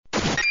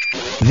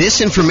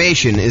This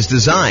information is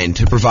designed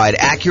to provide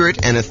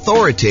accurate and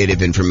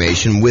authoritative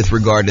information with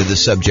regard to the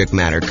subject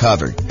matter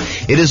covered.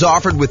 It is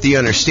offered with the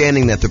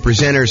understanding that the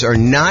presenters are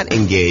not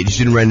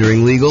engaged in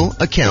rendering legal,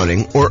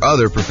 accounting, or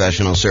other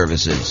professional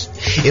services.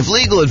 If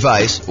legal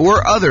advice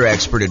or other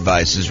expert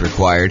advice is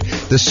required,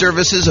 the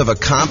services of a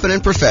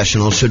competent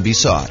professional should be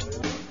sought.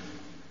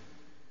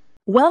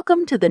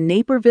 Welcome to the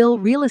Naperville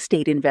Real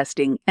Estate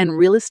Investing and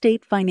Real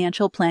Estate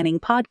Financial Planning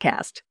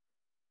Podcast.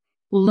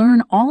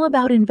 Learn all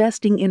about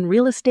investing in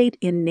real estate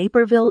in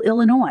Naperville,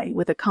 Illinois,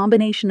 with a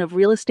combination of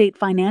real estate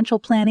financial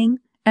planning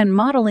and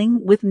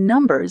modeling with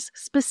numbers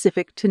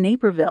specific to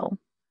Naperville.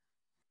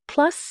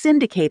 Plus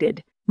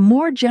syndicated,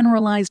 more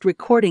generalized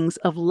recordings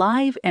of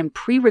live and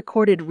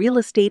pre-recorded real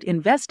estate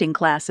investing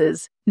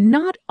classes,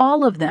 not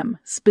all of them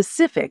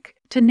specific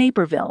to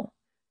Naperville.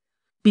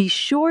 Be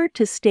sure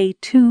to stay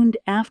tuned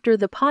after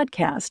the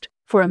podcast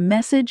for a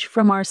message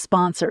from our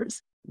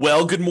sponsors.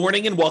 Well, good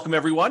morning and welcome,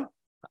 everyone.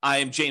 I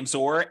am James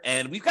Orr,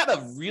 and we've got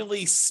a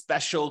really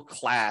special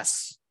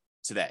class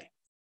today.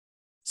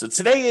 So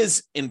today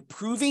is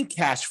improving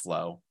cash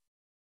flow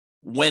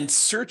when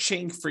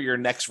searching for your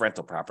next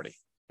rental property.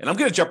 And I'm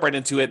going to jump right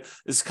into it.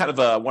 This is kind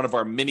of one of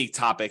our mini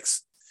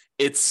topics.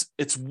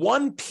 It's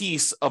one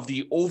piece of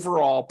the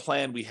overall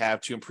plan we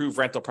have to improve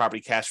rental property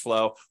cash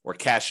flow or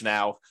cash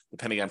now,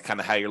 depending on kind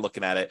of how you're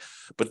looking at it.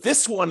 But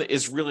this one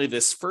is really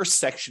this first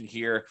section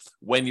here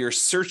when you're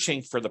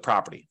searching for the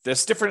property.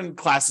 There's different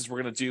classes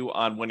we're going to do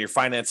on when you're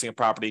financing a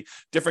property,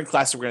 different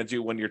classes we're going to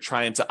do when you're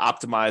trying to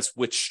optimize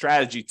which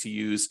strategy to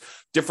use,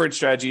 different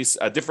strategies,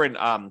 different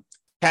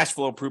cash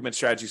flow improvement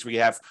strategies we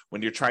have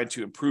when you're trying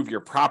to improve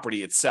your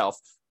property itself.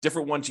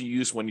 Different ones you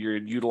use when you're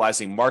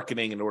utilizing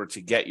marketing in order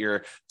to get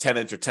your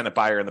tenant or tenant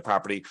buyer in the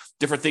property,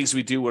 different things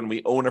we do when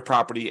we own a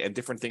property, and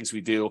different things we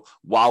do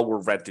while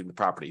we're renting the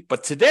property.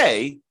 But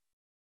today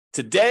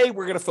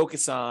we're going to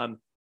focus on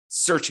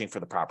searching for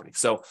the property.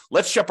 So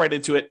let's jump right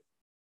into it.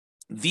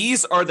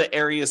 These are the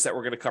areas that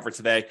we're going to cover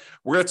today.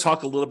 We're going to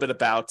talk a little bit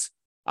about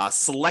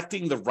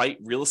selecting the right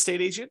real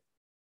estate agent.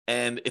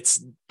 And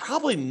it's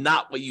probably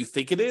not what you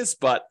think it is,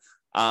 but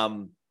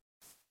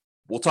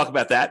we'll talk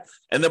about that.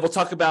 And then we'll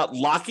talk about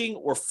locking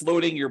or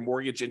floating your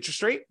mortgage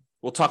interest rate.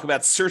 We'll talk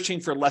about searching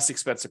for less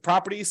expensive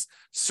properties,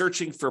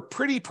 searching for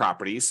pretty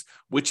properties,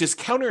 which is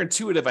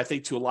counterintuitive, I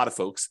think, to a lot of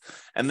folks.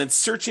 And then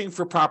searching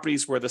for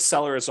properties where the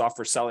seller is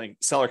offering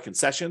seller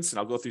concessions. And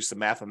I'll go through some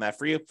math on that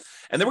for you.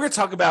 And then we're going to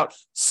talk about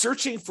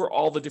searching for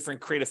all the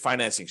different creative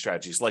financing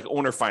strategies like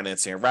owner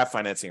financing or wrap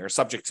financing or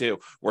subject to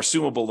or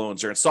assumable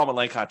loans or installment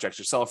land contracts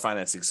or seller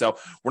financing. So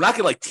we're not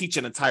going to teach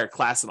an entire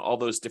class on all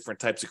those different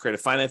types of creative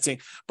financing,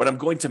 but I'm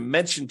going to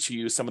mention to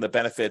you some of the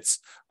benefits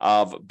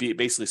of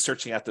basically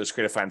searching out those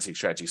creative financing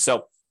strategies.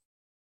 So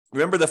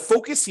remember, the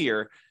focus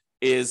here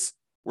is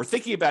we're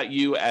thinking about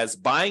you as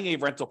buying a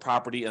rental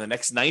property in the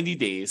next 90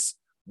 days,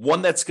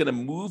 one that's going to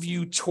move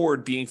you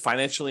toward being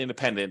financially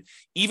independent,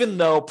 even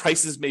though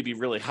prices may be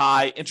really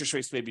high, interest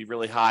rates may be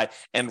really high,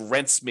 and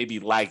rents may be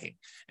lagging.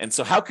 And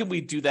so how can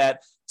we do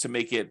that to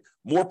make it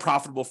more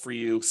profitable for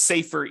you,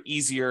 safer,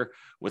 easier,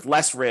 with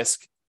less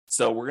risk?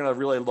 So we're going to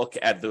really look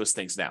at those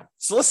things now.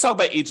 So let's talk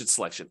about agent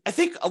selection. I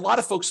think a lot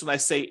of folks, when I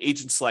say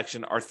agent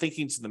selection, are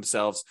thinking to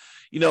themselves,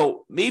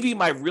 maybe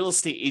my real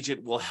estate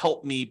agent will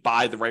help me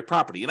buy the right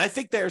property. And I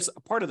think there's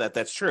a part of that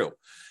that's true.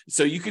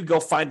 So you could go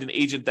find an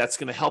agent that's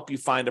going to help you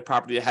find a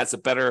property that has a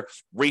better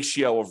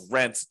ratio of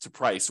rent to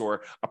price,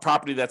 or a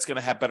property that's going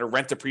to have better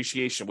rent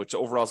appreciation, which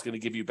overall is going to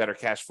give you better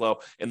cash flow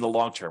in the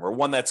long term, or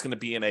one that's going to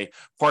be in a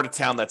part of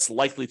town that's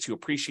likely to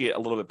appreciate a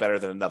little bit better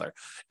than another,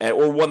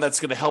 or one that's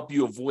going to help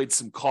you avoid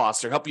some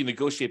costs or help you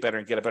negotiate better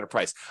and get a better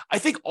price. I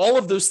think all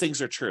of those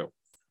things are true.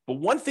 But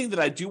one thing that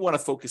I do want to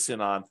focus in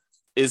on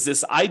is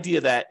this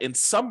idea that in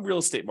some real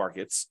estate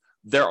markets,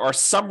 there are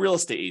some real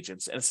estate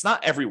agents, and it's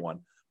not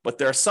everyone, but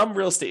there are some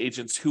real estate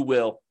agents who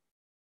will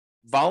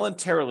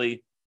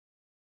voluntarily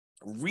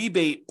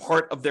rebate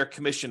part of their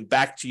commission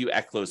back to you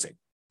at closing.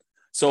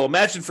 So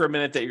imagine for a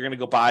minute that you're going to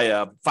go buy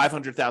a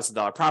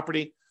 $500,000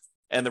 property,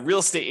 and the real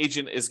estate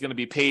agent is going to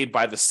be paid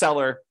by the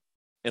seller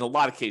in a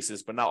lot of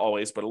cases, but not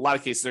always, but a lot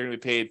of cases they're going to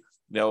be paid,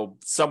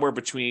 somewhere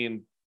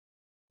between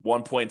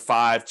 1.5%,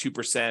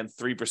 2%,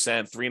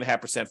 3%,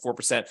 3.5%,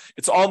 4%.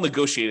 It's all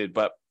negotiated,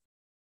 but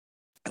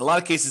in a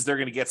lot of cases, they're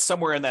going to get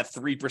somewhere in that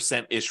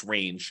 3%-ish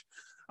range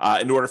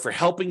in order for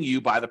helping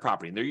you buy the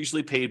property. And they're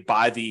usually paid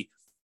by the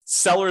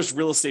seller's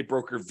real estate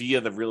broker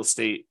via the real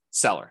estate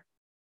seller.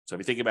 So if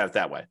you think about it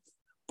that way.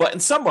 But in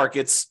some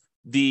markets,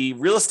 the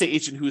real estate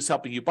agent who is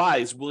helping you buy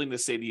is willing to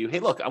say to you, hey,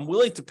 look, I'm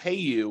willing to pay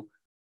you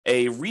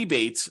a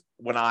rebate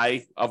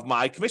of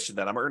my commission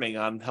that I'm earning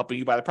on helping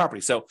you buy the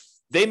property. So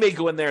they may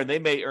go in there and they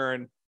may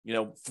earn,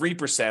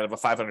 3% of a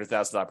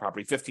 $500,000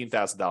 property,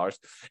 $15,000.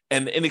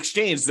 And in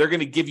exchange, they're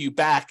going to give you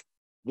back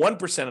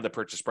 1% of the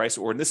purchase price,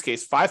 or in this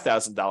case,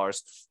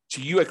 $5,000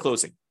 to you at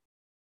closing.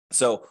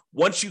 So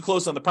once you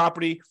close on the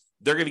property,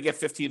 they're going to get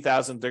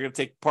 $15,000. They're going to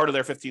take part of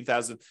their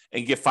 $15,000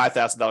 and give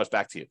 $5,000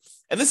 back to you.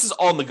 And this is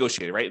all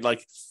negotiated, right?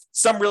 Like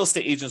some real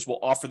estate agents will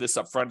offer this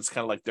up front. It's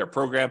kind of like their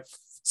program.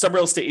 Some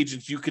real estate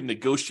agents, you can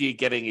negotiate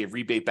getting a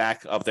rebate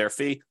back of their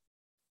fee.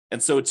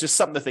 And so it's just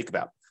something to think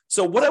about.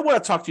 So what I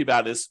want to talk to you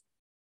about is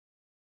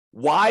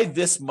why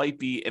this might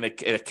be in a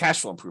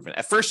cash flow improvement.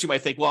 At first, you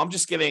might think, well, I'm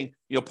just getting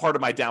part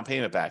of my down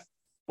payment back.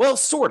 Well,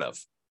 sort of,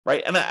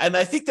 right? And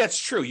I think that's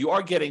true. You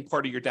are getting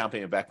part of your down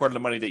payment back, part of the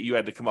money that you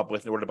had to come up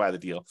with in order to buy the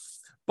deal.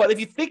 But if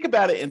you think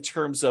about it in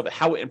terms of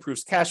how it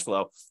improves cash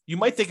flow, you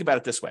might think about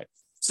it this way.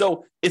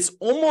 So it's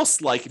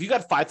almost like if you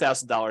got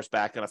 $5,000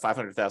 back on a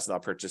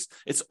 $500,000 purchase,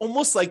 it's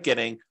almost like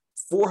getting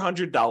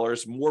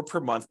 $400 more per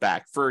month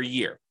back for a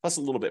year, plus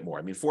a little bit more.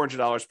 I mean,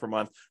 $400 per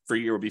month for a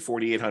year would be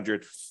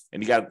 $4,800,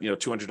 and you got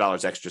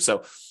 $200 extra.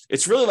 So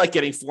it's really like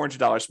getting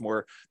 $400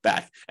 more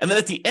back. And then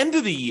at the end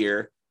of the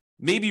year,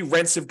 maybe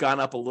rents have gone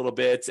up a little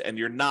bit, and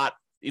you're not.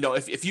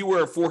 If you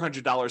were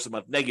 $400 a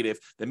month negative,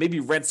 then maybe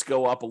rents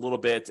go up a little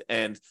bit,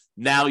 and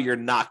now you're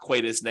not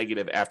quite as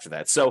negative after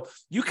that. So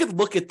you could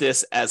look at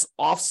this as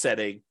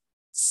offsetting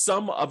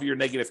some of your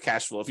negative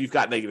cash flow if you've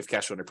got negative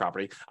cash flow on your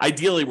property.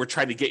 Ideally, we're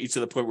trying to get you to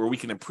the point where we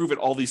can improve it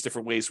all these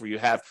different ways where you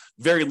have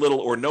very little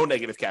or no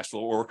negative cash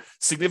flow or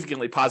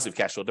significantly positive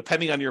cash flow,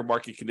 depending on your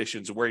market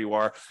conditions and where you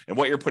are and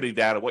what you're putting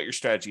down and what your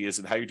strategy is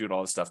and how you're doing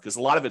all this stuff, because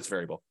a lot of it's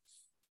variable.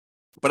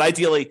 But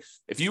ideally,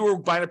 if you were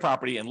buying a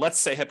property and let's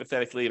say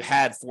hypothetically it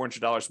had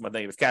 $400 a month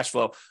negative cash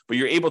flow, but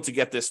you're able to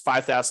get this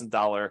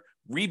 $5,000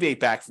 rebate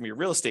back from your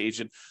real estate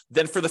agent,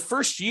 then for the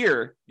first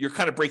year, you're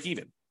kind of break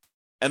even.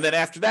 And then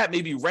after that,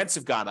 maybe rents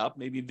have gone up.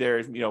 Maybe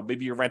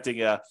maybe you're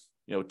renting a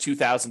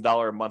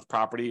 $2,000 a month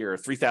property or a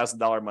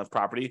 $3,000 a month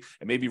property,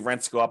 and maybe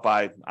rents go up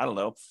by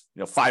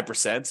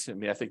 5%. I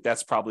mean, I think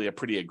that's probably a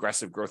pretty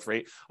aggressive growth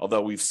rate,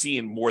 although we've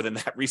seen more than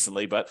that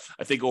recently. But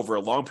I think over a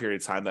long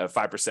period of time, that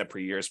 5% per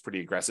year is pretty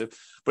aggressive.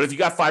 But if you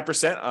got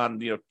 5% on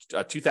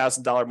a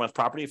 $2,000 a month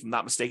property, if I'm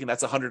not mistaken,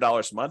 that's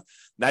 $100 a month.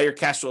 Now your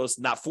cash flow is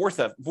not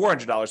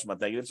 $400 a month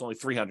negative; it's only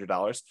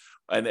 $300.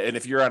 And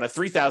if you're on a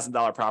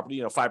 $3,000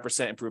 property,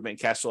 5% improvement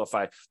in cash flow. If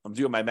I'm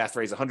doing my math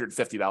right, is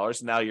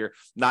 $150. Now you're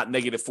not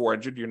negative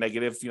 $400, you're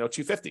negative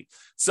 $250.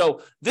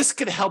 So this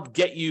could help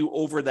get you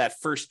over that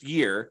first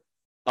year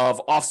of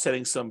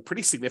offsetting some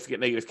pretty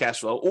significant negative cash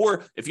flow.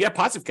 Or if you have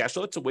positive cash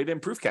flow, it's a way to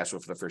improve cash flow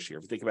for the first year,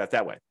 if you think about it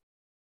that way.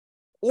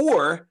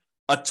 Or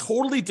a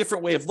totally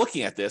different way of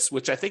looking at this,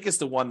 which I think is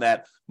the one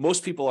that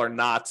most people are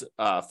not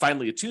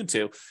finally attuned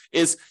to,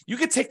 is you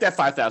could take that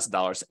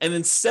 $5,000 and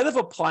instead of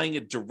applying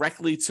it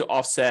directly to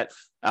offset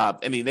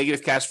any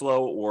negative cash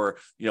flow or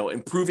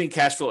improving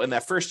cash flow in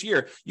that first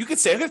year, you could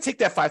say, I'm going to take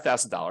that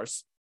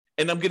 $5,000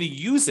 and I'm going to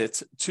use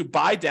it to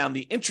buy down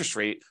the interest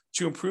rate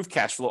to improve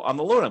cash flow on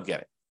the loan I'm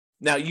getting.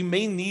 Now, you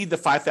may need the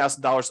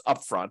 $5,000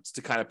 upfront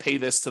to kind of pay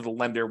this to the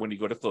lender when you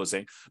go to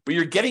closing, but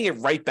you're getting it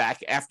right back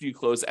after you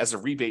close as a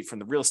rebate from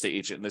the real estate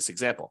agent in this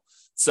example.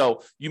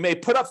 So you may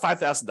put up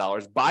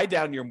 $5,000, buy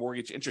down your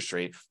mortgage interest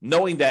rate,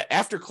 knowing that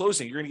after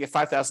closing, you're going to get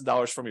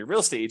 $5,000 from your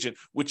real estate agent,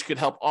 which could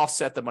help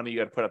offset the money you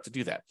had to put up to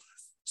do that.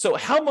 So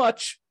how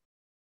much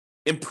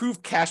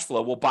improved cash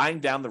flow will buying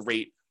down the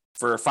rate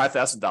for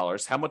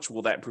 $5,000, how much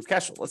will that improve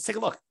cash flow? Let's take a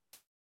look.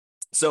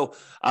 So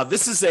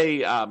this is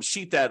a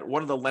sheet that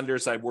one of the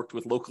lenders I worked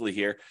with locally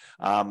here,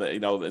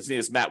 his name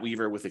is Matt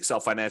Weaver with Excel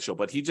Financial,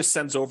 but he just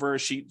sends over a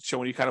sheet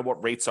showing you kind of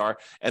what rates are.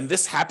 And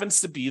this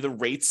happens to be the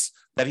rates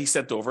that he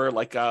sent over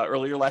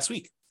earlier last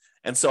week.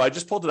 And so I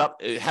just pulled it up.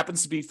 It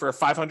happens to be for a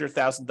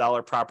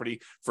 $500,000 property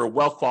for a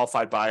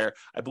well-qualified buyer.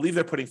 I believe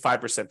they're putting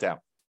 5% down.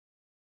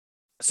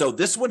 So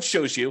this one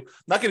shows you, I'm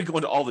not going to go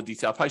into all the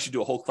detail. I probably should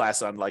do a whole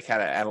class on how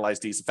to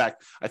analyze these. In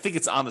fact, I think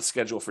it's on the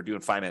schedule for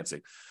doing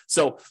financing.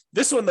 So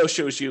this one, though,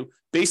 shows you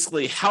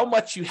basically how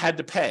much you had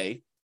to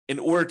pay in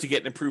order to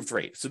get an improved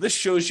rate. So this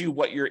shows you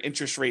what your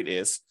interest rate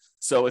is.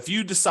 So if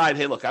you decide,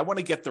 hey, look, I want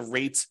to get the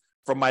rate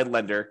from my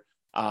lender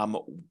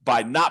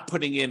by not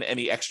putting in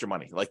any extra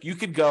money. Like you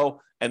could go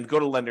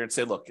to lender and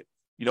say, look,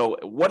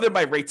 what are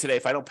my rate today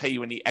if I don't pay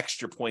you any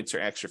extra points or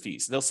extra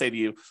fees? And they'll say to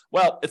you,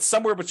 well, it's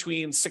somewhere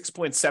between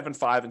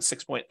 6.75 and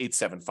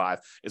 6.875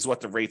 is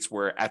what the rates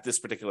were at this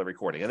particular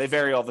recording. And they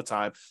vary all the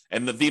time.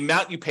 And the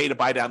amount you pay to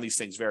buy down these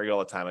things vary all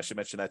the time. I should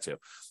mention that too.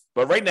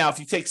 But right now, if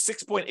you take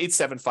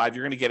 6.875,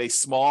 you're going to get a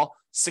small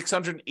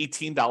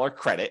 $618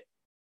 credit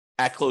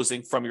at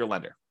closing from your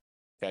lender.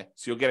 Okay,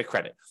 so you'll get a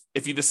credit.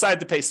 If you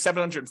decide to pay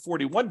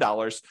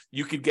 $741,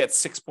 you could get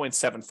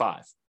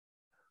 6.75.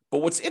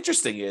 But what's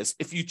interesting is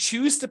if you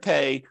choose to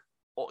pay,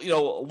 a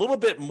little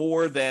bit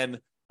more than,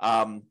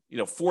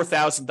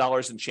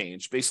 $4,000 and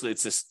change, basically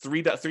it's this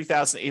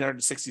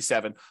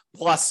 $3,867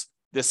 plus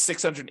this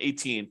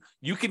 618,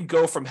 you can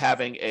go from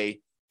having a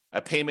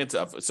payment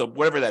of, so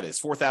whatever that is,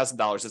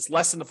 $4,000, it's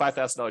less than the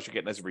 $5,000 you're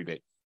getting as a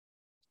rebate.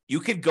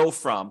 You could go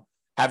from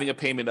having a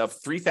payment of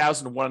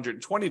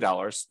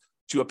 $3,120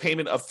 to a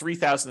payment of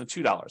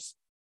 $3,002.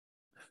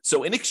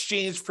 So in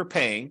exchange for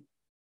paying,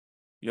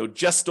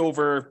 just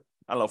over,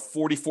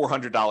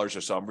 $4,400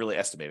 or so, I'm really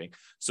estimating.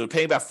 So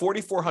paying about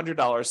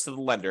 $4,400 to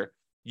the lender,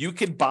 you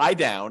can buy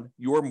down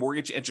your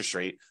mortgage interest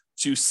rate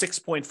to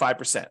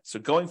 6.5%. So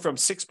going from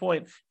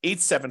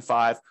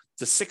 6.875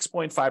 to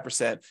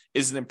 6.5%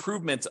 is an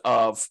improvement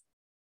of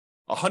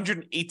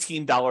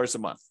 $118 a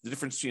month, the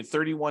difference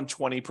between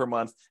 $3,120 per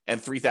month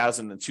and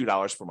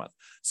 $3,002 per month.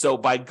 So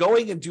by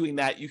going and doing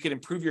that, you can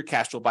improve your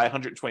cash flow by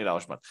 $120 a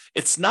month.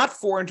 It's not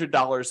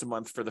 $400 a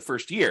month for the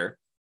first year.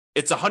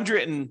 It's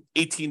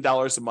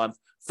 $118 a month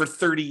for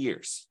 30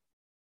 years.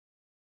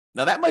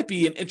 Now, that might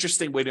be an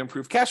interesting way to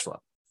improve cash flow.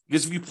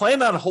 Because if you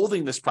plan on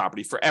holding this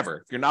property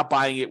forever, if you're not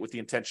buying it with the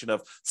intention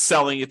of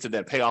selling it to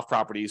then pay off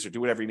properties or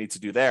do whatever you need to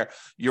do there,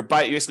 you're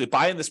basically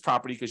buying this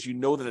property because you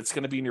know that it's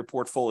going to be in your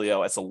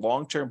portfolio as a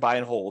long-term buy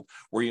and hold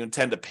where you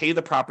intend to pay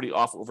the property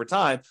off over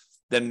time,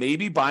 then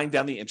maybe buying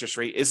down the interest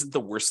rate isn't the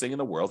worst thing in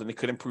the world, and it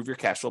could improve your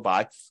cash flow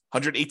by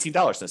 $118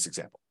 in this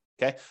example.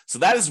 Okay, so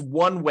that is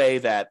one way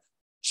that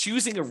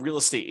choosing a real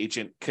estate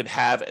agent could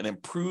have an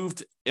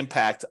improved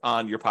impact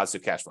on your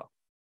positive cash flow.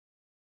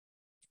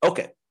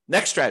 Okay,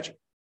 next strategy.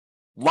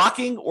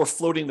 Locking or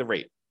floating the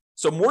rate.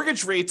 So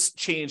mortgage rates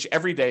change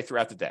every day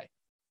throughout the day.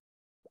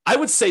 I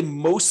would say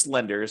most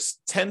lenders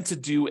tend to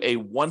do a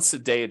once a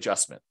day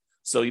adjustment.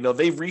 So,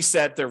 they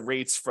reset their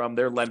rates from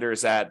their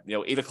lenders at,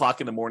 8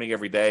 o'clock in the morning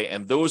every day.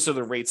 And those are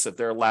the rates that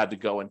they're allowed to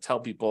go and tell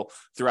people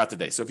throughout the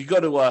day. So if you go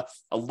to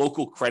a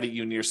local credit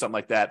union or something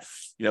like that,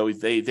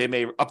 they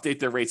may update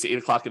their rates at 8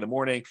 o'clock in the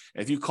morning.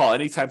 And if you call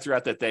anytime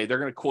throughout that day, they're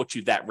going to quote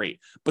you that rate.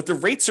 But the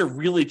rates are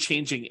really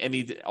changing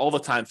all the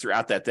time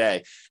throughout that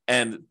day.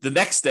 And the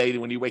next day,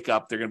 when you wake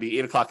up, they're going to be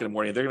 8 o'clock in the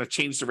morning. They're going to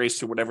change the rates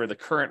to whatever the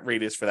current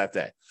rate is for that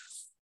day.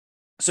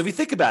 So if you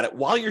think about it,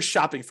 while you're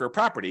shopping for a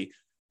property,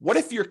 what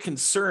if you're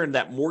concerned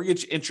that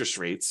mortgage interest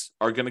rates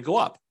are going to go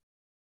up?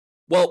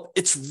 Well,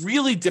 it's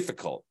really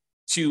difficult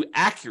to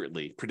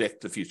accurately predict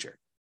the future.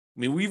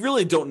 I mean, we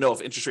really don't know if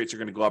interest rates are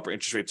going to go up or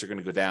interest rates are going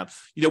to go down.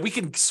 We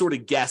can sort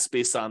of guess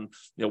based on,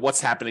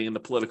 what's happening in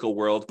the political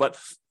world, but,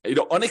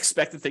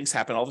 unexpected things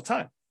happen all the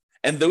time.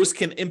 And those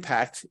can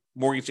impact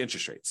mortgage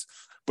interest rates.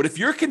 But if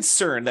you're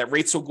concerned that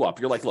rates will go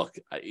up, you're like, look,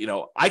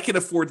 I can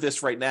afford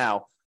this right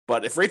now,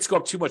 but if rates go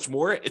up too much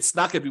more, it's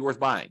not going to be worth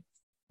buying.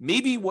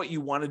 Maybe what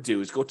you want to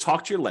do is go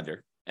talk to your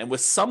lender. And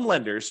with some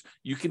lenders,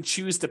 you can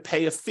choose to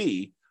pay a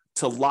fee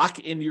to lock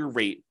in your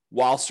rate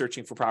while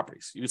searching for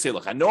properties. You can say,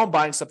 look, I know I'm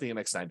buying something in the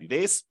next 90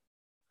 days.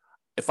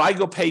 If I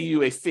go pay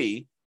you a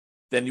fee,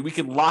 then we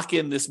can lock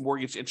in this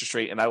mortgage interest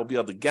rate and I will be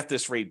able to get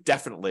this rate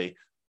definitely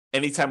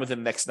anytime within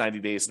the next 90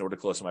 days in order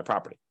to close on my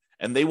property.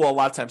 And they will a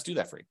lot of times do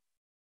that for you.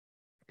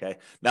 Okay.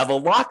 Now the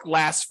lock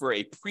lasts for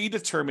a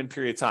predetermined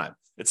period of time.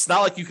 It's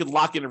not like you could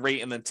lock in a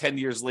rate and then 10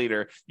 years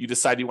later, you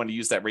decide you want to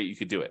use that rate, you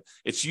could do it.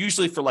 It's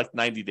usually for like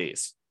 90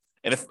 days.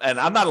 And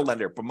I'm not a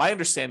lender, but my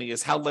understanding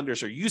is how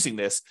lenders are using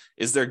this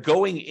is they're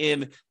going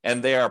in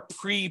and they are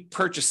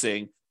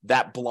pre-purchasing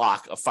that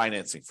block of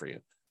financing for you.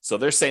 So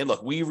they're saying,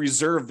 look, we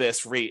reserve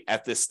this rate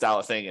at this style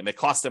of thing, and it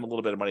costs them a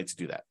little bit of money to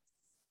do that.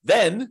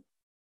 Then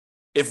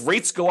if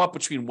rates go up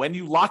between when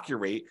you lock your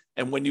rate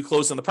and when you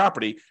close on the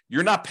property,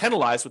 you're not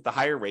penalized with the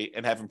higher rate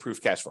and have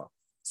improved cash flow.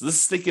 So this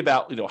is thinking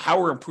about, how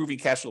we're improving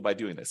cash flow by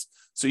doing this.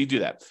 So you do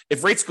that.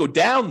 If rates go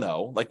down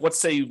though, like let's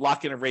say you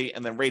lock in a rate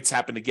and then rates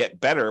happen to get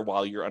better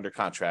while you're under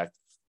contract,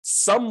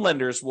 some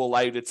lenders will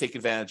allow you to take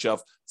advantage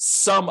of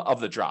some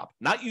of the drop,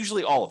 not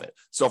usually all of it.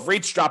 So if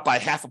rates drop by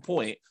half a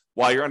point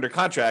while you're under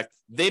contract,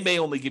 they may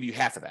only give you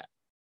half of that.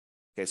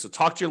 Okay, so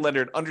talk to your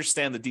lender and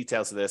understand the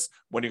details of this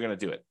when you're going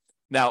to do it.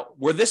 Now,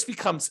 where this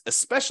becomes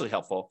especially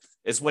helpful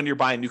is when you're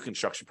buying new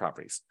construction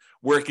properties,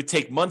 where it could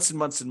take months and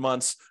months and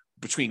months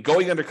between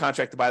going under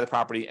contract to buy the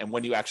property and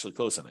when you actually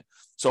close on it.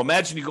 So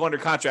imagine you go under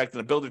contract and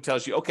the builder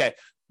tells you, okay,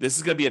 this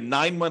is going to be a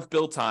 9-month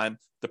build time.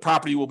 The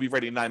property will be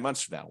ready 9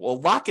 months from now. Well,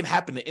 a lot can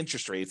happen to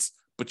interest rates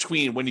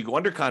between when you go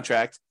under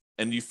contract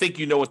and you think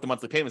you know what the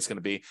monthly payment is going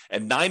to be,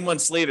 and 9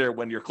 months later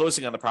when you're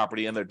closing on the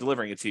property and they're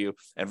delivering it to you,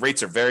 and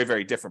rates are very,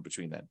 very different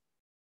between then.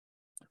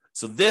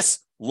 So this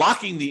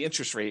locking the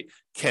interest rate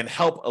can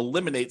help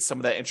eliminate some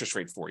of that interest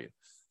rate for you.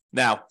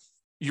 Now,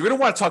 you're going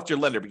to want to talk to your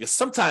lender because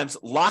sometimes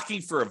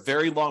locking for a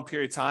very long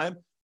period of time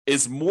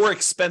is more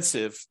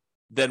expensive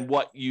than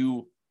what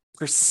you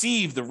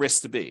perceive the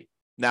risk to be.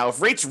 Now,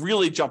 if rates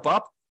really jump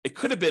up, it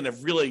could have been a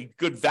really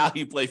good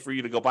value play for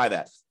you to go buy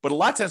that. But a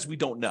lot of times we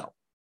don't know.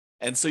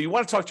 And so you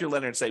want to talk to your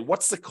lender and say,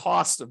 what's the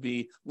cost of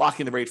me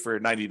locking the rate for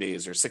 90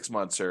 days or 6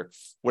 months or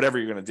whatever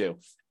you're going to do,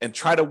 and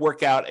try to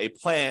work out a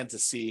plan to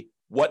see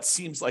what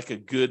seems like a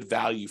good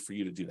value for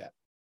you to do that.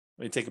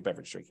 Let me take a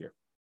beverage drink here.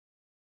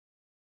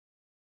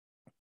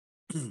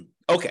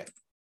 Okay.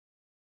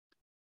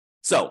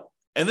 So,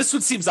 and this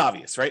one seems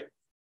obvious, right?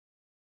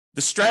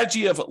 The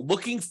strategy of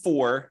looking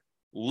for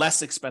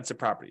less expensive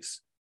properties.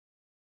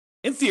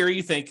 In theory,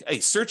 you think, hey,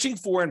 searching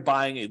for and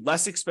buying a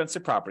less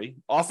expensive property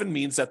often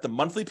means that the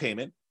monthly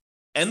payment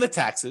and the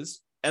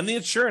taxes and the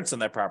insurance on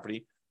that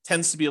property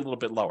tends to be a little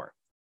bit lower.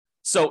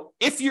 So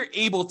if you're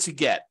able to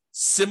get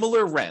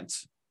similar rent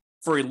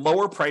for a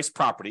lower priced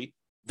property,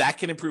 that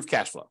can improve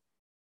cash flow.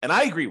 And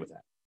I agree with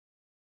that.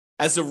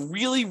 As a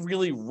really,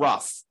 really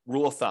rough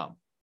rule of thumb,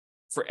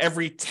 for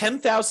every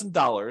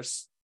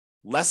 $10,000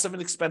 less of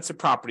an expensive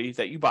property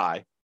that you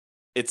buy,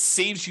 it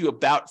saves you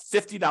about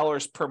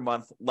 $50 per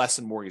month less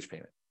in mortgage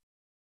payment.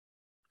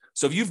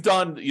 So if you've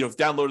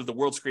downloaded the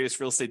world's greatest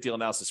real estate deal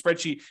analysis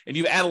spreadsheet and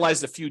you've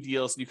analyzed a few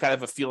deals and you kind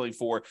of have a feeling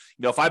for,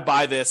 if I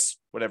buy this,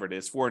 whatever it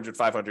is, 400,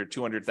 500,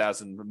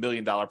 200,000, $1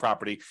 million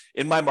property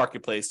in my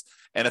marketplace,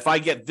 and if I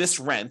get this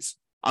rent,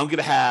 I'm going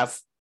to have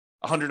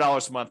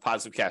 $100 a month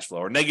positive cash flow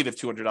or negative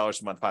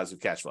 $200 a month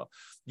positive cash flow.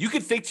 You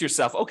could think to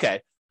yourself,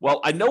 okay, well,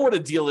 I know what a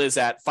deal is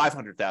at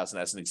 $500,000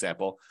 as an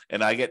example,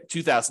 and I get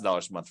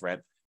 $2,000 a month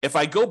rent. If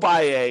I go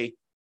buy a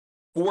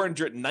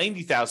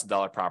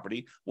 $490,000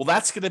 property, well,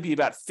 that's going to be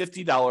about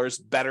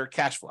 $50 better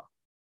cash flow.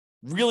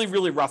 Really,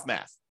 really rough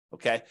math,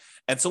 okay?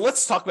 And so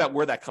let's talk about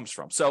where that comes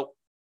from. So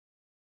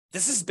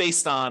this is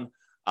based on,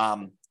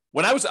 I'll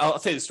tell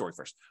you the story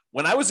first.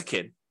 When I was a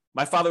kid,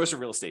 my father was a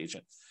real estate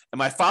agent, and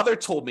my father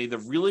told me the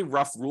really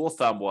rough rule of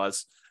thumb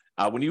was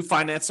when you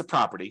finance a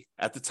property,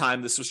 at the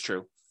time this was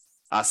true,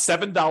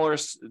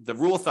 $7, the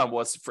rule of thumb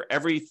was for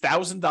every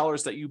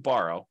 $1,000 that you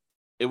borrow,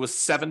 it was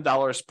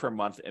 $7 per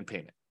month in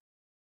payment.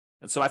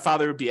 And so my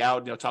father would be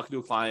out, talking to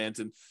a client,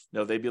 and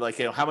they'd be like,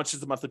 "Hey, how much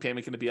is the monthly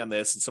payment going to be on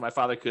this?" And so my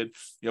father could,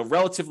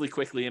 relatively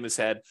quickly in his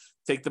head,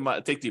 take the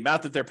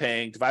amount that they're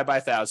paying, divide by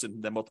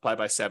 1,000, then multiply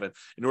by 7,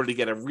 in order to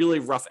get a really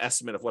rough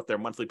estimate of what their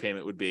monthly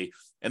payment would be.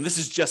 And this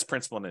is just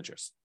principal and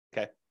interest.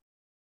 Okay.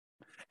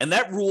 And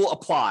that rule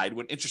applied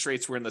when interest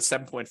rates were in the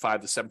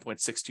 7.5 to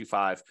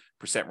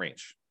 7.625%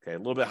 range. Okay, a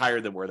little bit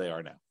higher than where they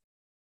are now.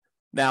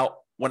 Now,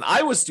 when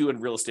I was doing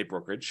real estate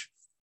brokerage,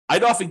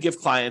 I'd often give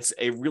clients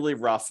a really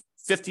rough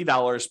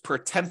 $50 per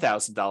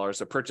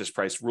 $10,000 a purchase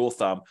price rule of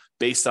thumb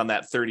based on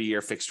that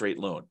 30-year fixed rate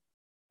loan.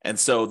 And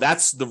so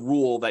that's the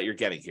rule that you're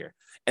getting here.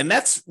 And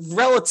that's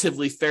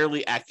relatively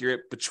fairly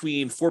accurate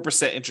between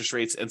 4% interest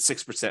rates and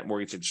 6%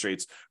 mortgage interest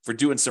rates for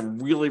doing some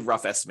really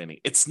rough estimating.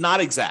 It's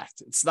not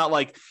exact. It's not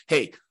like,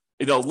 hey,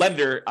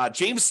 lender,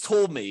 James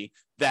told me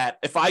that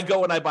if I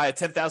go and I buy a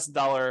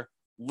 $10,000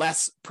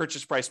 less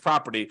purchase price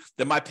property,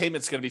 then my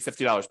payment's going to be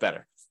 $50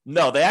 better.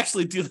 No, they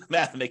actually do the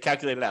math and they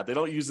calculate it out. They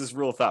don't use this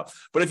rule of thumb.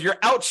 But if you're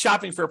out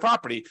shopping for a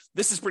property,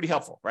 this is pretty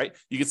helpful, right?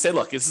 You can say,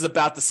 look, this is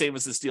about the same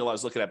as this deal I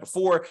was looking at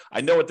before.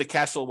 I know what the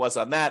cash flow was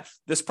on that.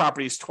 This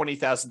property is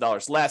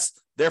 $20,000 less.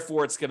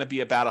 Therefore, it's going to be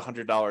about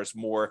 $100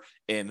 more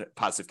in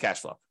positive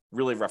cash flow.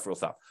 Really rough rule of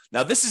thumb.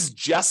 Now, this is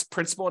just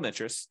principal and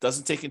interest.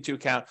 Doesn't take into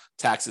account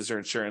taxes or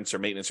insurance or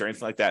maintenance or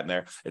anything like that in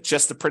there. It's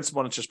just the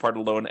principal and interest part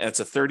of the loan, and it's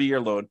a 30-year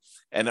loan.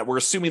 And we're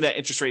assuming that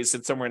interest rate is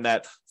somewhere in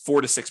that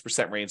 4 to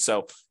 6% range.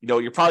 So,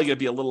 you're probably going to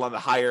be a little on the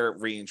higher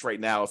range right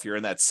now if you're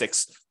in that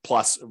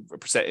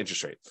 6+%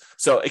 interest rate.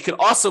 So it can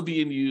also be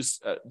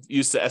used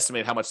to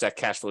estimate how much that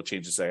cash flow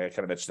changes. I kind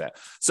of mentioned that.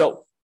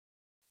 So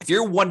if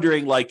you're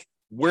wondering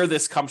where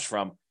this comes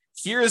from,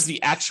 here is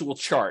the actual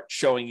chart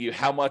showing you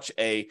how much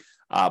a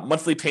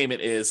monthly payment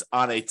is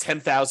on a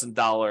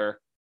 $10,000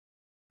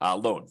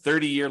 loan,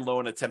 30-year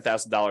loan at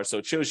 $10,000. So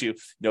it shows you,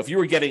 if you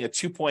were getting a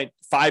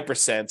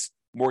 2.5%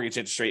 mortgage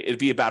interest rate, it'd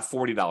be about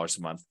 $40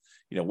 a month.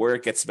 Where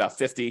it gets about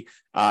 50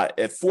 at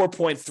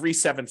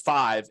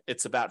 4.375,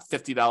 it's about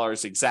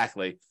 $50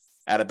 exactly.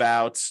 At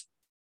about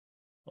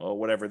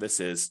whatever this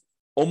is,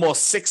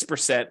 almost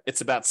 6%,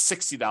 it's about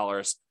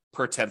 $60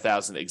 per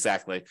 10,000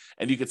 exactly.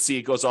 And you can see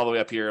it goes all the way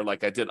up here,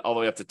 like I did, all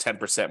the way up to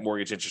 10%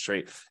 mortgage interest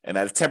rate. And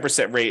at a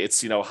 10% rate,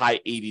 it's, high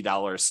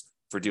 $80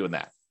 for doing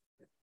that.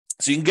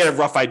 So you can get a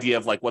rough idea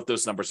of what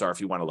those numbers are if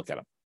you want to look at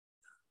them.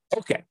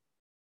 Okay.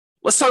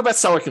 Let's talk about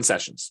seller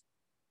concessions.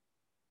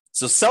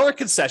 So seller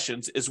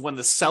concessions is when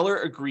the seller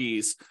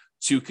agrees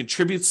to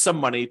contribute some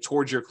money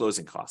towards your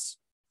closing costs.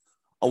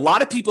 A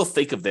lot of people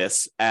think of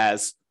this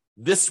as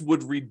this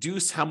would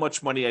reduce how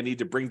much money I need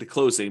to bring to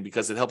closing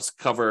because it helps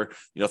cover,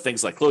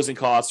 things like closing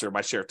costs or my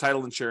share of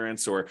title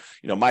insurance or,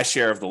 my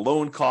share of the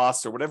loan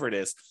costs or whatever it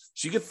is.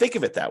 So you can think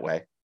of it that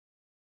way.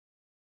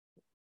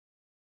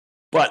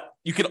 But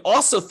you can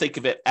also think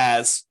of it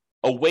as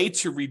a way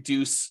to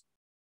reduce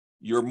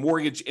your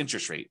mortgage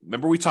interest rate.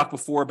 Remember we talked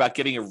before about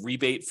getting a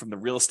rebate from the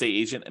real estate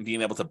agent and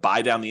being able to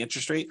buy down the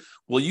interest rate?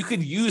 Well, you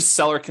could use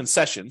seller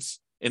concessions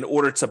in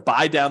order to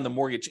buy down the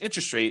mortgage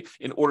interest rate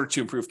in order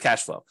to improve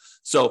cash flow.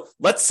 So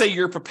let's say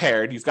you're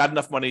prepared, you've got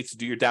enough money to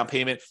do your down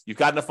payment, you've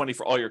got enough money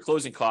for all your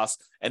closing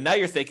costs, and now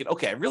you're thinking,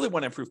 okay, I really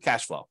want to improve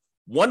cash flow.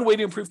 One way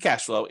to improve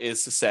cash flow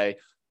is to say,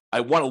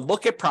 I want to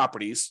look at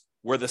properties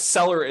where the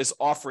seller is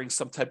offering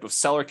some type of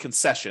seller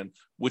concession,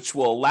 which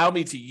will allow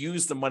me to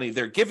use the money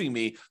they're giving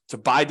me to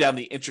buy down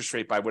the interest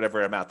rate by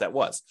whatever amount that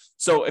was.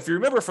 So if you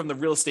remember from the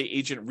real estate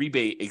agent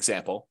rebate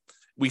example,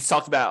 we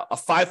talked about a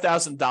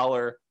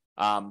 $5,000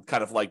 kind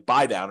of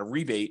buy down, a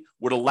rebate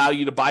would allow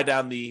you to buy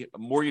down the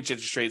mortgage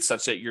interest rate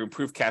such that your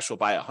improved cash flow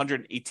by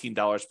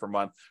 $118 per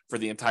month for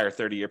the entire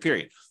 30-year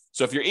period.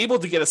 So if you're able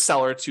to get a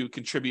seller to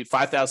contribute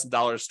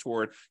 $5,000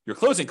 toward your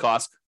closing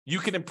costs, you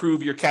can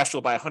improve your cash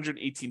flow by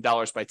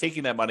 $118 by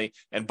taking that money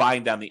and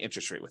buying down the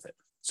interest rate with it.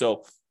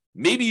 So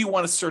maybe you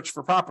want to search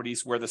for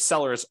properties where the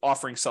seller is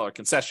offering seller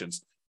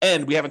concessions.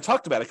 And we haven't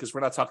talked about it because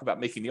we're not talking about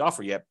making the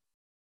offer yet,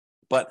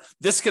 but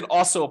this can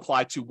also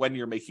apply to when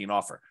you're making an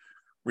offer.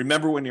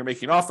 remember when you're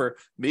making an offer,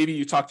 maybe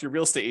you talk to your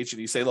real estate agent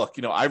and you say, look,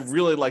 I'd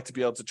really like to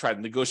be able to try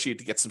to negotiate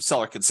to get some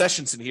seller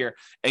concessions in here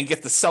and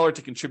get the seller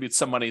to contribute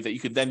some money that you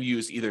could then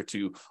use either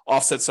to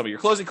offset some of your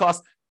closing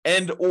costs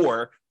and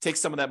or take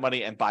some of that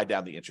money and buy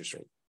down the interest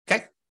rate.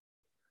 Okay.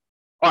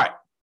 All right.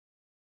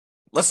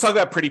 Let's talk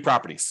about pretty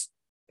properties,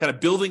 kind of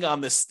building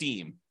on this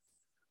theme.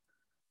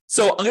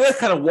 So I'm going to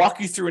kind of walk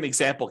you through an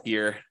example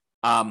here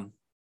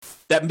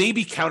that may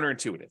be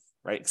counterintuitive,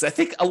 right? Because I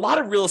think a lot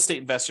of real estate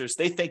investors,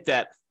 they think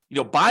that,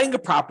 buying a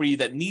property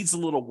that needs a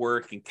little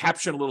work and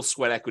capturing a little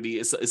sweat equity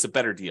is a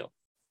better deal.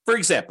 For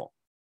example,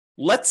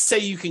 let's say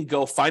you can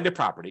go find a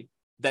property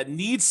that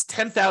needs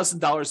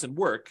 $10,000 in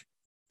work,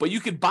 but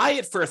you could buy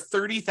it for a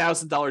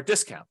 $30,000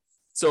 discount.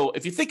 So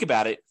if you think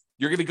about it,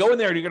 you're going to go in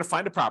there and you're going to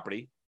find a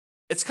property.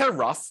 It's kind of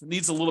rough,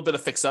 needs a little bit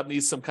of fix up,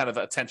 needs some kind of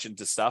attention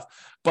to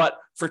stuff. But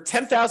for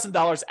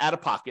 $10,000 out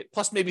of pocket,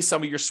 plus maybe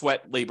some of your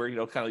sweat labor,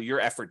 kind of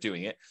your effort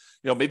doing it,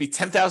 maybe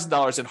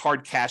 $10,000 in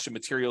hard cash and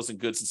materials and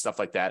goods and stuff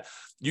like that,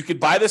 you could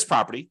buy this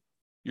property.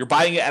 You're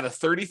buying it at a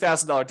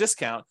 $30,000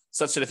 discount,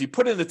 such that if you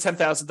put in the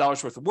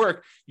 $10,000 worth of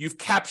work, you've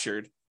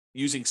captured,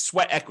 using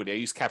sweat equity, I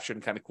use captured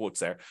in kind of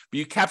quotes there, but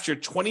you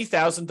captured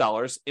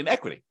 $20,000 in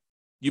equity.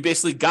 You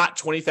basically got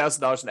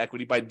 $20,000 in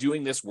equity by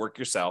doing this work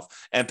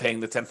yourself and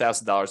paying the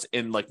 $10,000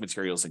 in like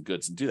materials and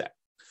goods and do that.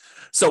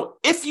 So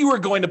if you were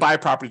going to buy a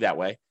property that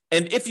way,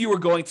 and if you were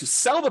going to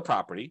sell the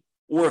property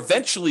or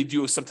eventually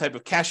do some type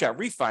of cash out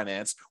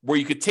refinance where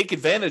you could take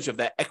advantage of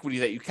that equity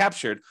that you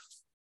captured,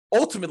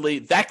 ultimately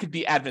that could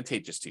be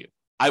advantageous to you.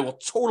 I will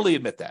totally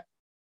admit that.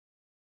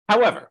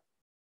 However,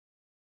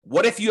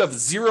 what if you have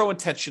zero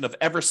intention of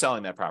ever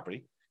selling that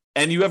property?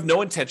 And you have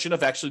no intention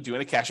of actually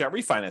doing a cash out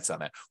refinance on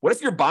that? What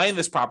if you're buying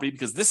this property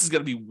because this is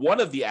going to be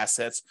one of the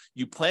assets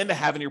you plan to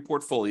have in your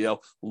portfolio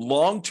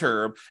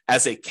long-term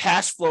as a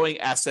cash flowing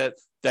asset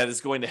that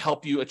is going to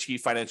help you achieve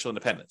financial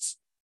independence?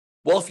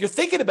 Well, if you're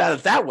thinking about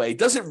it that way,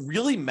 does it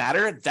really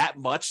matter that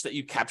much that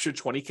you captured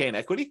 $20K in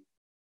equity?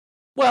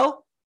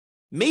 Well,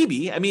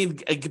 maybe. I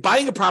mean,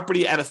 buying a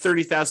property at a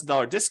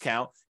 $30,000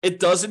 discount, it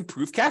does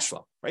improve cash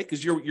flow, right?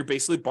 Because you're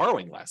basically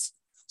borrowing less.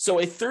 So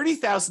a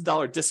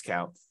 $30,000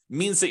 discount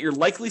means that you're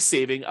likely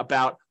saving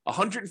about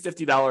 $150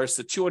 to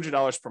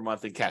 $200 per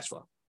month in cash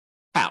flow.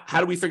 How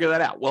do we figure that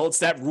out? Well, it's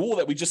that rule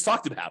that we just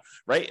talked about,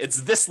 right?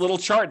 It's this little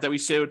chart that we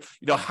showed,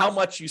 how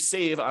much you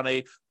save on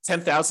a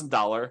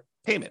 $10,000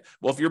 payment.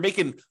 Well, if you're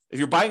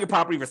buying a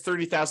property for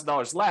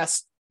 $30,000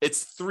 less,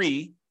 it's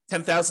three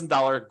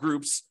 $10,000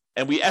 groups.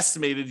 And we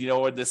estimated,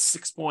 at this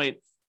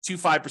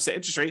 6.25%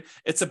 interest rate,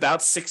 it's about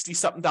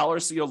 $60-something, low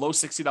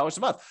 $60 a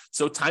month.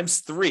 So times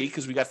three,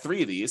 because we got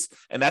three of these,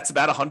 and that's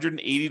about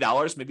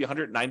 $180, maybe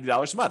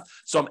 $190 a month.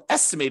 So I'm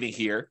estimating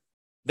here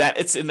that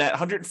it's in that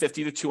 $150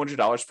 to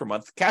 $200 per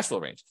month cash flow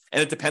range.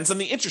 And it depends on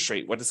the interest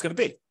rate, what it's going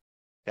to be.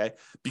 Okay.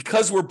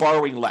 Because we're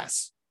borrowing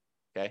less.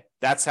 Okay.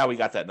 That's how we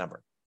got that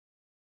number.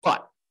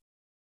 But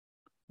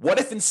what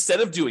if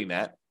instead of doing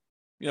that,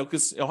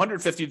 because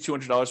 $150 to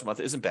 $200 a month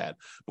isn't bad.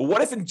 But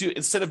what if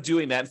instead of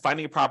doing that and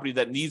finding a property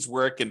that needs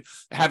work and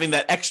having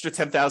that extra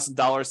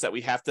 $10,000 that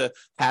we have to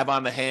have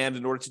on the hand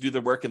in order to do the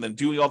work and then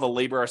doing all the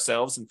labor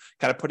ourselves and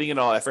kind of putting in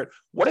all effort,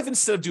 what if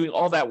instead of doing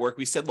all that work,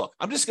 we said, look,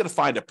 I'm just going to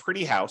find a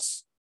pretty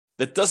house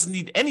that doesn't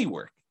need any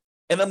work.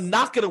 And I'm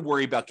not going to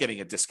worry about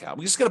getting a discount.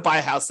 I'm just going to buy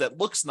a house that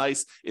looks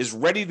nice, is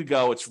ready to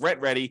go, it's rent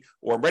ready,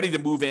 or I'm ready to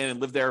move in and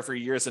live there for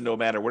years and no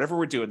matter, whatever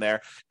we're doing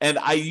there. And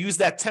I use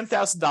that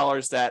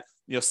 $10,000 that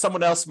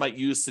someone else might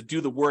use to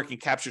do the work and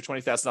capture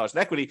 $20,000 in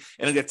equity.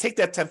 And I'm going to take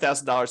that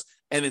 $10,000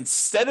 and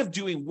instead of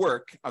doing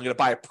work, I'm going to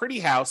buy a pretty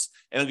house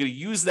and I'm going to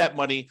use that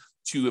money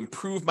to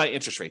improve my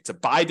interest rate, to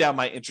buy down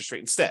my interest rate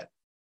instead.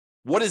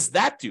 What does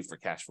that do for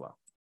cash flow?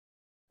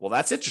 Well,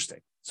 that's interesting.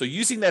 So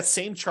using that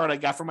same chart I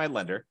got from my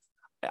lender,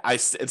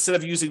 instead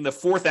of using the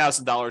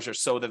 $4,000 or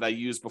so that I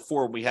used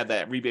before when we had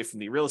that rebate from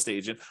the real estate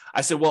agent, I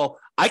said, well,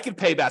 I could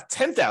pay about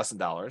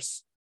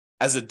 $10,000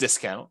 as a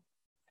discount.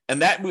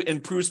 And that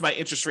improves my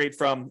interest rate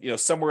from,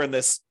 somewhere in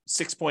this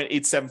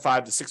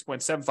 6.875 to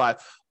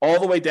 6.75 all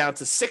the way down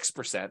to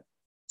 6%.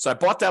 So I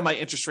bought down my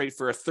interest rate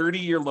for a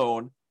 30-year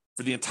loan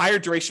for the entire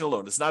duration of the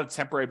loan. It's not a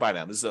temporary buy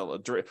down. This is a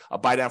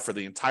buy down for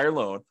the entire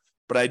loan.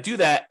 But I do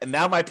that, and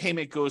now my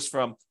payment goes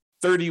from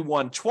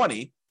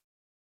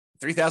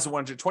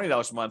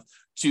 $3,120 a month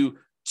to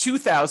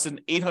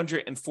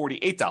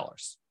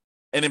 $2,848,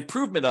 an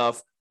improvement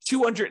of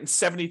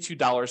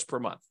 $272 per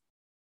month.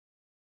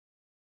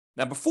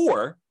 Now,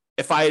 before,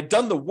 if I had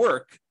done the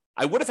work,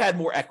 I would have had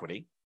more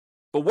equity.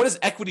 But what does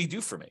equity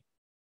do for me?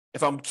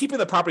 If I'm keeping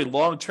the property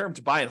long-term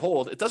to buy and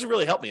hold, it doesn't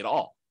really help me at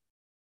all,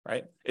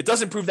 right? It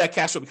does improve that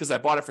cash flow because I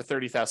bought it for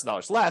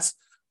 $30,000 less.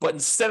 But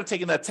instead of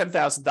taking that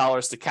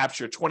 $10,000 to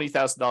capture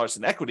 $20,000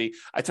 in equity,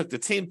 I took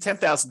the same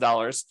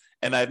 $10,000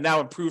 and I've now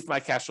improved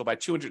my cash flow by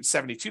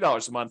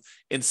 $272 a month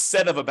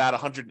instead of about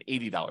 $180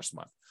 a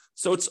month.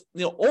 So it's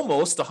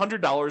almost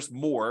 $100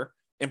 more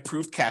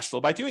improved cash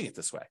flow by doing it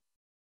this way.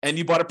 And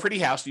you bought a pretty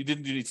house, you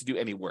didn't need to do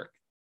any work.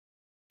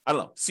 I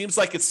don't know. Seems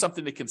like it's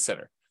something to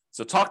consider.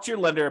 So talk to your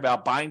lender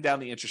about buying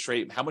down the interest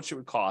rate and how much it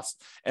would cost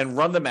and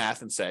run the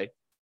math and say,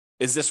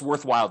 Is this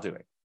worthwhile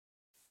doing?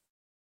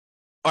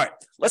 All right,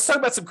 let's talk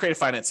about some creative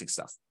financing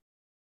stuff.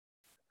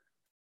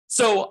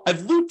 So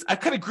I've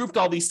kind of grouped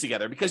all these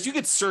together because you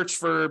could search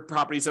for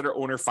properties that are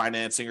owner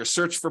financing, or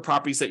search for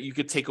properties that you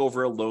could take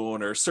over a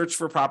loan, or search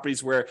for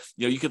properties where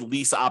you could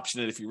lease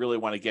option it if you really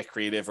want to get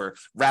creative, or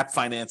wrap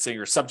financing,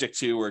 or subject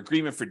to, or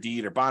agreement for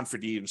deed, or bond for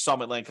deed,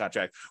 installment land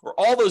contract, or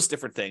all those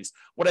different things.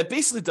 What I've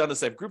basically done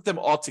is I've grouped them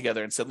all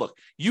together and said, look,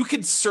 you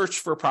can search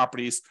for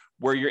properties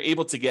where you're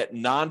able to get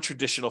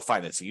non-traditional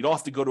financing. You don't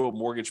have to go to a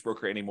mortgage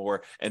broker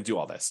anymore and do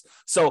all this.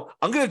 So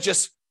I'm going to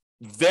just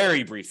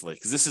very briefly,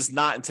 because this is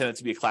not intended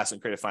to be a class in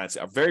creative finance,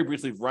 I'll very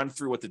briefly run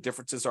through what the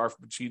differences are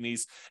between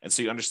these, and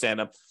so you understand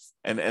them,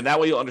 and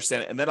that way you'll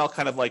understand it. And then I'll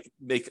kind of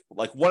make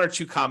one or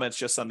two comments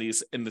just on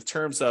these in the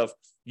terms of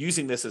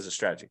using this as a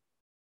strategy.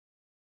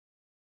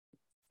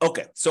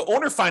 Okay, so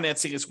owner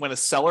financing is when a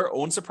seller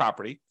owns a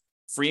property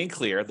free and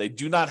clear. They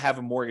do not have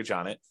a mortgage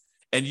on it,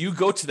 and you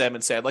go to them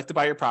and say, I'd like to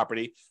buy your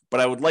property,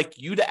 but I would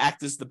like you to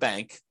act as the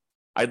bank.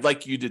 I'd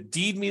like you to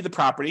deed me the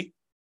property,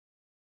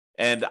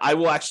 and I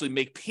will actually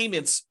make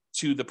payments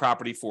to the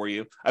property for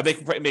you. I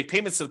make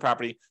payments to the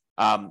property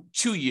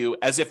to you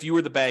as if you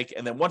were the bank.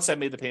 And then once I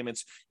made the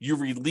payments, you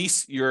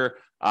release your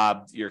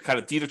kind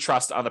of deed of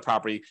trust on the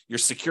property, your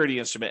security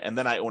instrument, and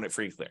then I own it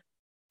free and clear.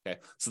 Okay,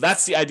 so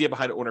that's the idea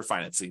behind owner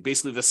financing.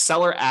 Basically, the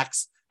seller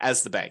acts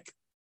as the bank.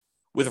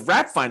 With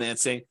wrap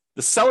financing,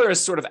 the seller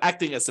is sort of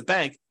acting as the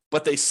bank,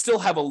 but they still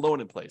have a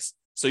loan in place.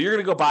 So you're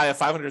going to go buy a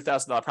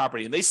 $500,000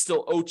 property, and they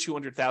still owe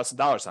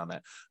 $200,000 on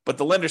that. But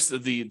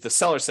the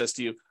seller says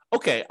to you,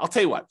 okay, I'll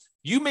tell you what,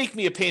 you make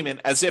me a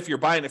payment as if you're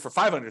buying it for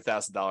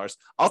 $500,000.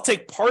 I'll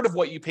take part of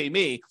what you pay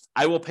me.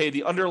 I will pay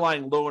the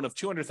underlying loan of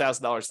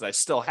 $200,000 that I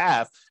still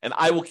have, and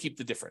I will keep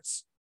the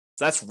difference.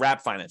 So that's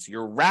wrap financing.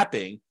 You're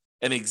wrapping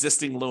an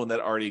existing loan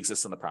that already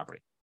exists on the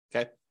property.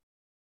 Okay.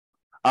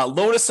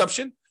 Loan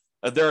assumption.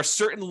 There are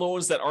certain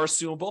loans that are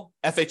assumable,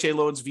 FHA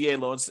loans, VA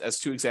loans, as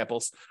two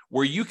examples,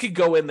 where you could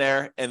go in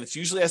there, and it's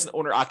usually as an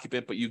owner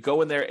occupant, but you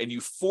go in there and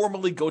you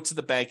formally go to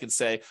the bank and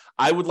say,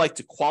 I would like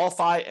to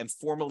qualify and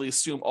formally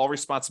assume all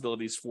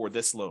responsibilities for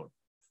this loan.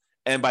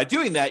 And by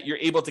doing that, you're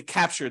able to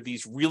capture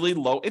these really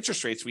low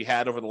interest rates we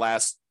had over the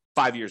last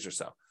 5 years or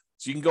so.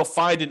 So you can go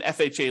find an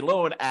FHA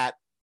loan at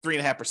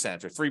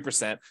 3.5% or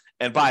 3%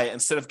 and buy it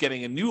instead of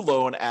getting a new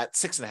loan at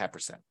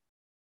 6.5%.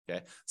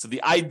 Okay, so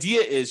the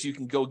idea is you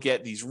can go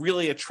get these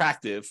really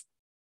attractive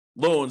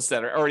loans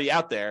that are already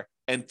out there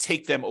and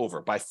take them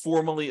over by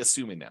formally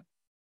assuming them.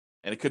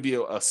 And it could be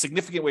a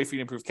significant way for you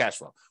to improve cash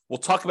flow. We'll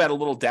talk about a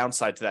little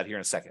downside to that here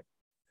in a second.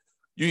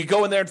 You can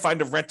go in there and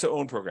find a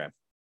rent-to-own program.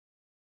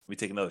 Let me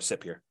take another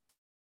sip here.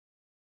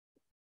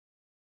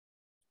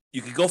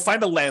 You could go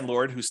find a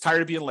landlord who's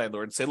tired of being a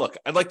landlord and say, look,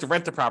 I'd like to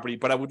rent the property,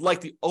 but I would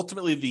like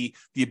ultimately the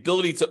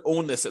ability to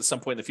own this at some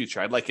point in the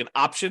future. I'd like an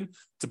option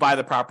to buy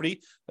the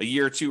property a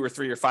year or 2 or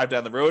 3 or 5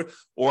 down the road,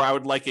 or I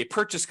would like a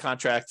purchase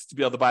contract to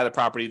be able to buy the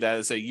property that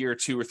is a year or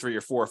 2 or 3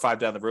 or 4 or 5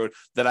 down the road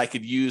that I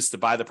could use to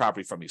buy the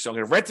property from you. So I'm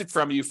going to rent it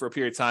from you for a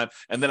period of time,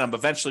 and then I'm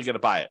eventually going to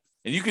buy it.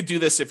 And you could do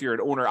this if you're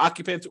an owner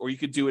occupant, or you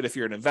could do it if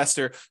you're an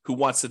investor who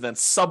wants to then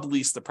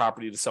sublease the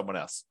property to someone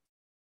else.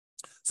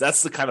 So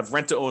that's the kind of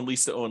rent-to-own,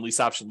 lease-to-own, lease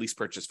option, lease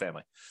purchase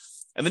family.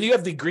 And then you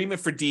have the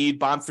agreement for deed,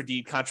 bond for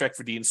deed, contract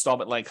for deed,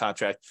 installment land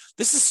contract.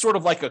 This is sort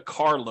of like a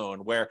car loan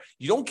where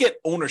you don't get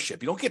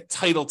ownership. You don't get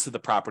title to the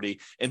property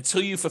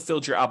until you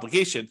fulfilled your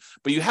obligation,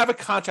 but you have a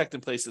contract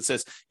in place that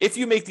says, if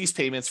you make these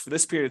payments for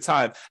this period of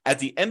time, at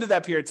the end of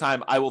that period of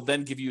time, I will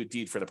then give you a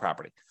deed for the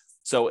property.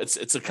 So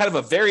it's a kind of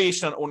a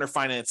variation on owner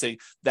financing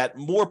that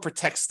more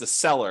protects the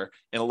seller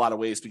in a lot of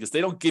ways, because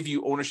they don't give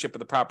you ownership of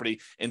the property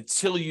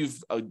until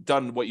you've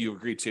done what you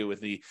agreed to in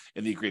the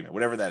agreement,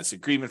 whatever that is,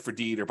 agreement for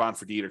deed or bond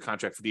for deed or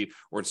contract for deed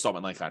or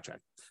installment land contract.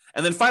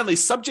 And then finally,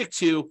 subject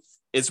to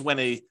is when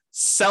a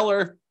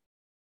seller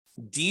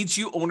deeds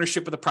you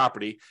ownership of the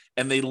property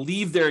and they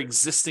leave their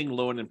existing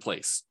loan in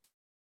place.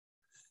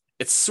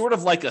 It's sort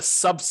of like a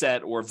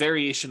subset or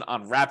variation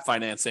on wrap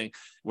financing.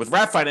 With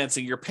wrap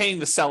financing, you're paying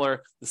the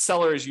seller. The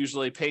seller is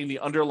usually paying the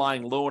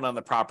underlying loan on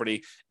the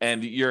property,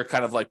 and you're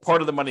kind of like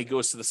part of the money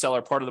goes to the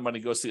seller, part of the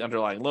money goes to the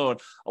underlying loan.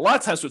 A lot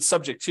of times with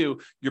subject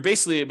to, you're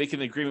basically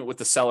making an agreement with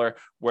the seller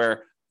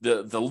where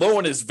the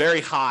loan is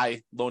very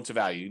high loan to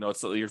value. You know,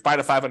 you're buying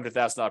a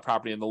 $500,000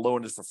 property and the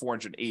loan is for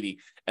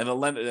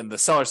 $480,000, and the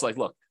seller's like,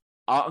 look,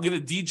 I'm going to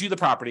deed you the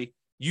property.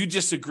 You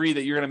just agree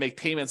that you're going to make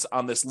payments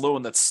on this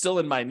loan that's still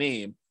in my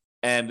name,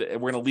 and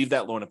we're going to leave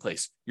that loan in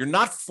place. You're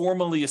not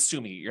formally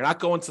assuming it. You're not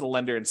going to the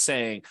lender and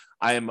saying,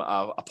 I am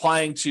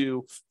applying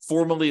to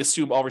formally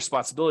assume all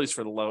responsibilities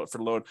for the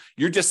loan.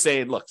 You're just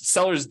saying, look, the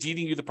seller is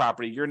deeding you the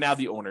property. You're now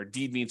the owner.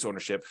 Deed means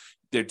ownership.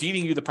 They're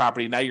deeding you the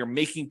property. Now you're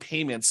making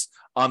payments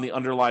on the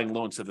underlying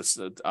loan to this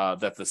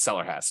that the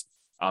seller has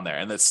on there.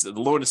 And the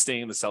loan is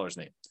staying in the seller's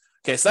name.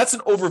 Okay, so that's an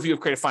overview of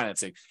creative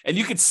financing. And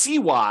you can see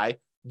why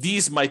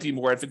these might be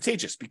more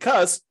advantageous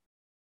because,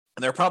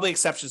 and there are probably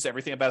exceptions to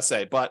everything I'm about to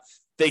say, but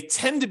they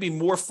tend to be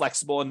more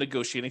flexible in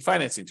negotiating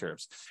financing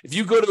terms. If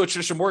you go to a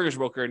traditional mortgage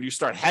broker and you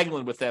start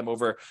haggling with them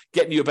over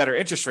getting you a better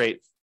interest rate,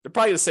 They're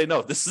probably going to say,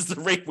 no, this is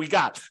the rate we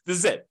got. This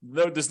is it.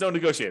 No, there's no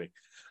negotiating.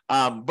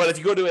 But if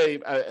you go to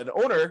an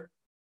owner,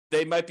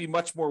 they might be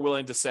much more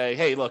willing to say,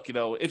 hey, look,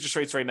 interest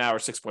rates right now are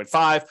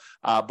 6.5,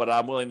 but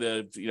I'm willing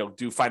to,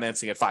 do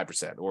financing at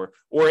 5% or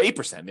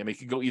 8%. I mean, it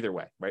could go either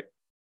way, right?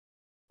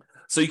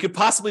 So you could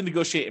possibly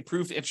negotiate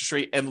improved interest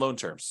rate and loan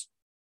terms.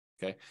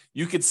 Okay.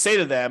 You could say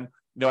to them,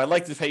 I'd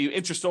like to pay you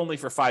interest only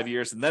for 5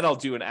 years, and then I'll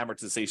do an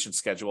amortization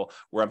schedule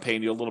where I'm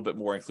paying you a little bit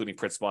more, including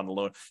principal on the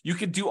loan. You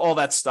could do all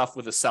that stuff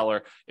with a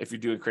seller if you're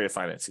doing creative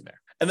financing there.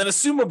 And then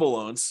assumable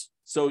loans.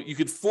 So you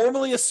could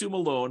formally assume a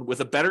loan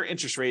with a better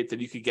interest rate than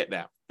you could get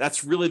now.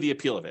 That's really the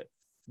appeal of it.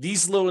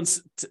 These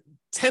loans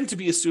tend to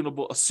be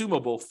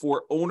assumable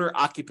for owner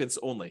occupants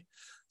only.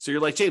 So you're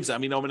like, James,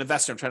 I'm an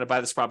investor. I'm trying to buy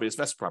this property as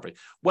investment property.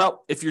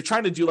 Well, if you're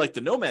trying to do like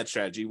the nomad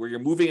strategy, where you're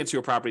moving into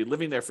a property,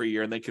 living there for a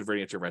year, and then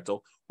converting it to a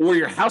rental, or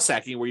you're house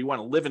hacking, where you want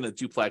to live in a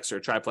duplex or a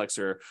triplex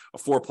or a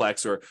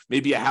fourplex, or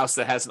maybe a house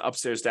that has an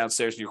upstairs,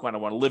 downstairs, and you want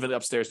to live in the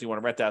upstairs and you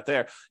want to rent out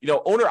there,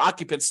 owner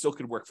occupants still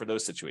could work for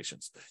those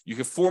situations. You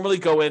could formally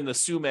go in and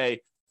assume a,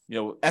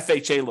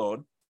 FHA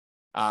loan,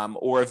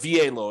 or a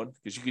VA loan,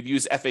 because you could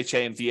use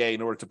FHA and VA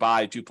in order to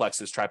buy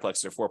duplexes,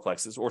 triplexes, or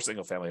fourplexes, or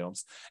single family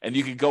homes. And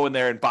you could go in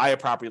there and buy a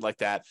property like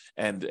that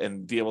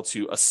and be able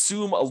to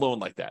assume a loan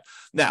like that.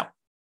 Now,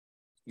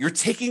 you're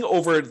taking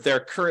over their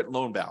current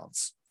loan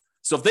balance.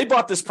 So if they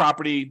bought this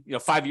property,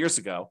 5 years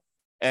ago,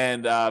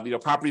 and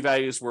property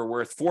values were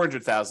worth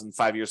 $400,000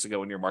 5 years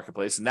ago in your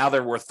marketplace, and now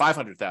they're worth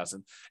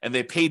 $500,000, and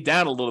they paid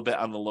down a little bit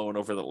on the loan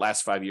over the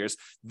last 5 years,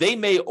 they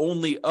may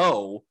only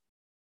owe,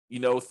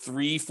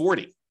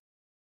 $340,000.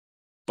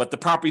 But the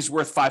property's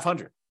worth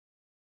 $500,000.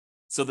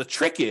 So the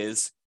trick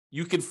is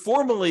you can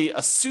formally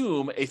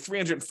assume a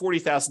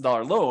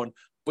 $340,000 loan,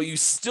 but you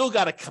still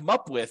got to come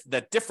up with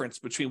that difference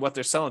between what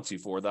they're selling to you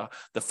for, the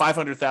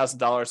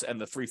 $500,000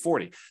 and the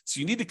 $340,000. So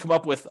you need to come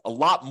up with a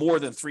lot more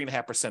than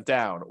 3.5%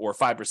 down or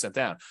 5%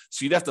 down.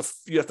 So you have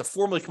to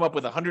formally come up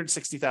with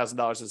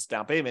 $160,000 as a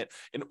down payment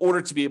in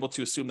order to be able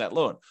to assume that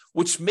loan,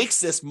 which makes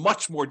this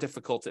much more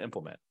difficult to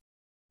implement.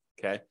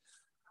 Okay.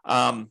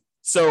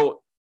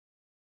 So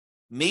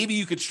maybe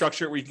you could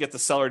structure it where you get the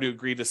seller to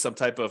agree to some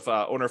type of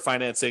owner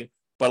financing,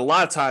 but a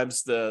lot of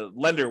times the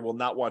lender will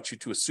not want you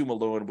to assume a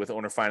loan with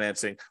owner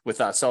financing with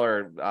a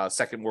seller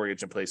second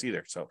mortgage in place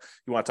either. So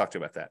you want to talk to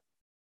you about that.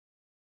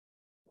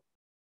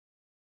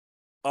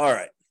 All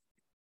right.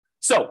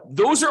 So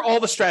those are all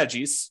the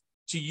strategies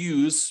to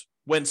use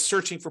when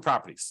searching for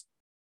properties.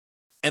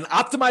 And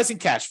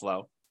optimizing cash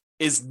flow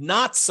is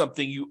not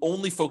something you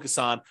only focus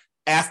on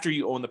after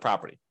you own the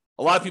property.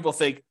 A lot of people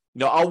think,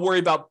 I'll worry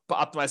about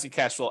optimizing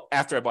cash flow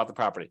after I bought the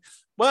property.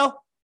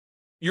 Well,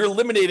 you're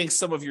eliminating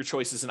some of your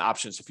choices and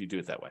options if you do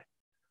it that way.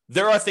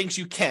 There are things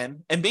you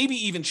can and maybe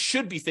even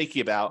should be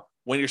thinking about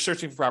when you're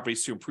searching for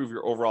properties to improve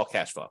your overall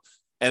cash flow.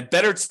 And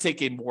better to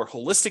take a more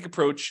holistic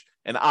approach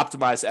and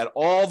optimize at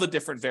all the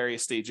different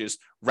various stages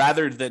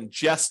rather than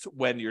just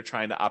when you're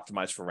trying to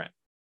optimize for rent.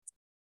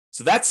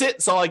 So that's it.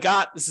 That's all I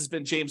got. This has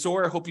been James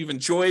Orr. I hope you've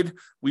enjoyed.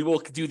 We will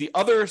do the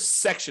other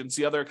sections,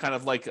 the other kind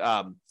of like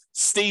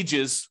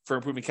stages for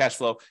improving cash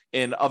flow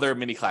in other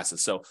mini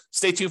classes. So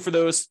stay tuned for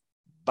those.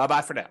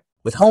 Bye-bye for now.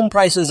 With home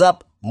prices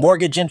up,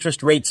 mortgage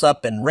interest rates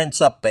up, and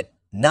rents up, but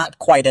not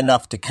quite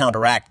enough to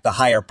counteract the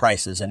higher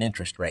prices and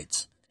interest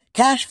rates,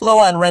 cash flow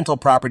on rental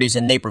properties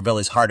in Naperville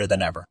is harder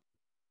than ever.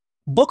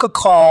 Book a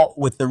call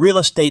with the Real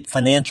Estate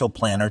Financial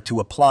Planner to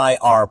apply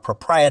our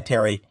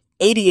proprietary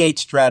 88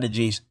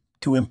 strategies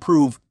to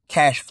improve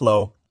cash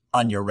flow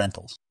on your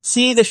rentals.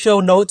 See the show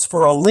notes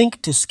for a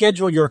link to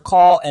schedule your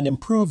call and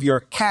improve your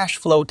cash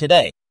flow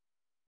today.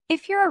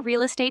 If you're a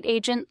real estate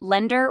agent,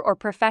 lender, or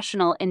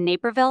professional in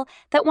Naperville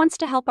that wants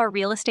to help our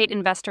real estate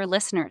investor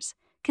listeners,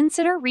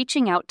 consider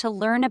reaching out to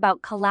learn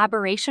about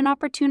collaboration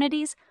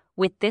opportunities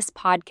with this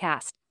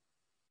podcast.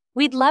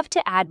 We'd love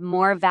to add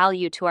more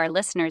value to our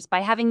listeners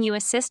by having you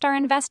assist our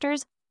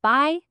investors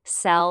buy,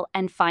 sell,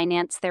 and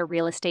finance their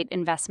real estate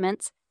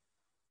investments.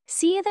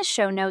 See the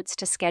show notes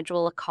to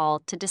schedule a call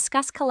to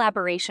discuss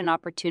collaboration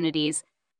opportunities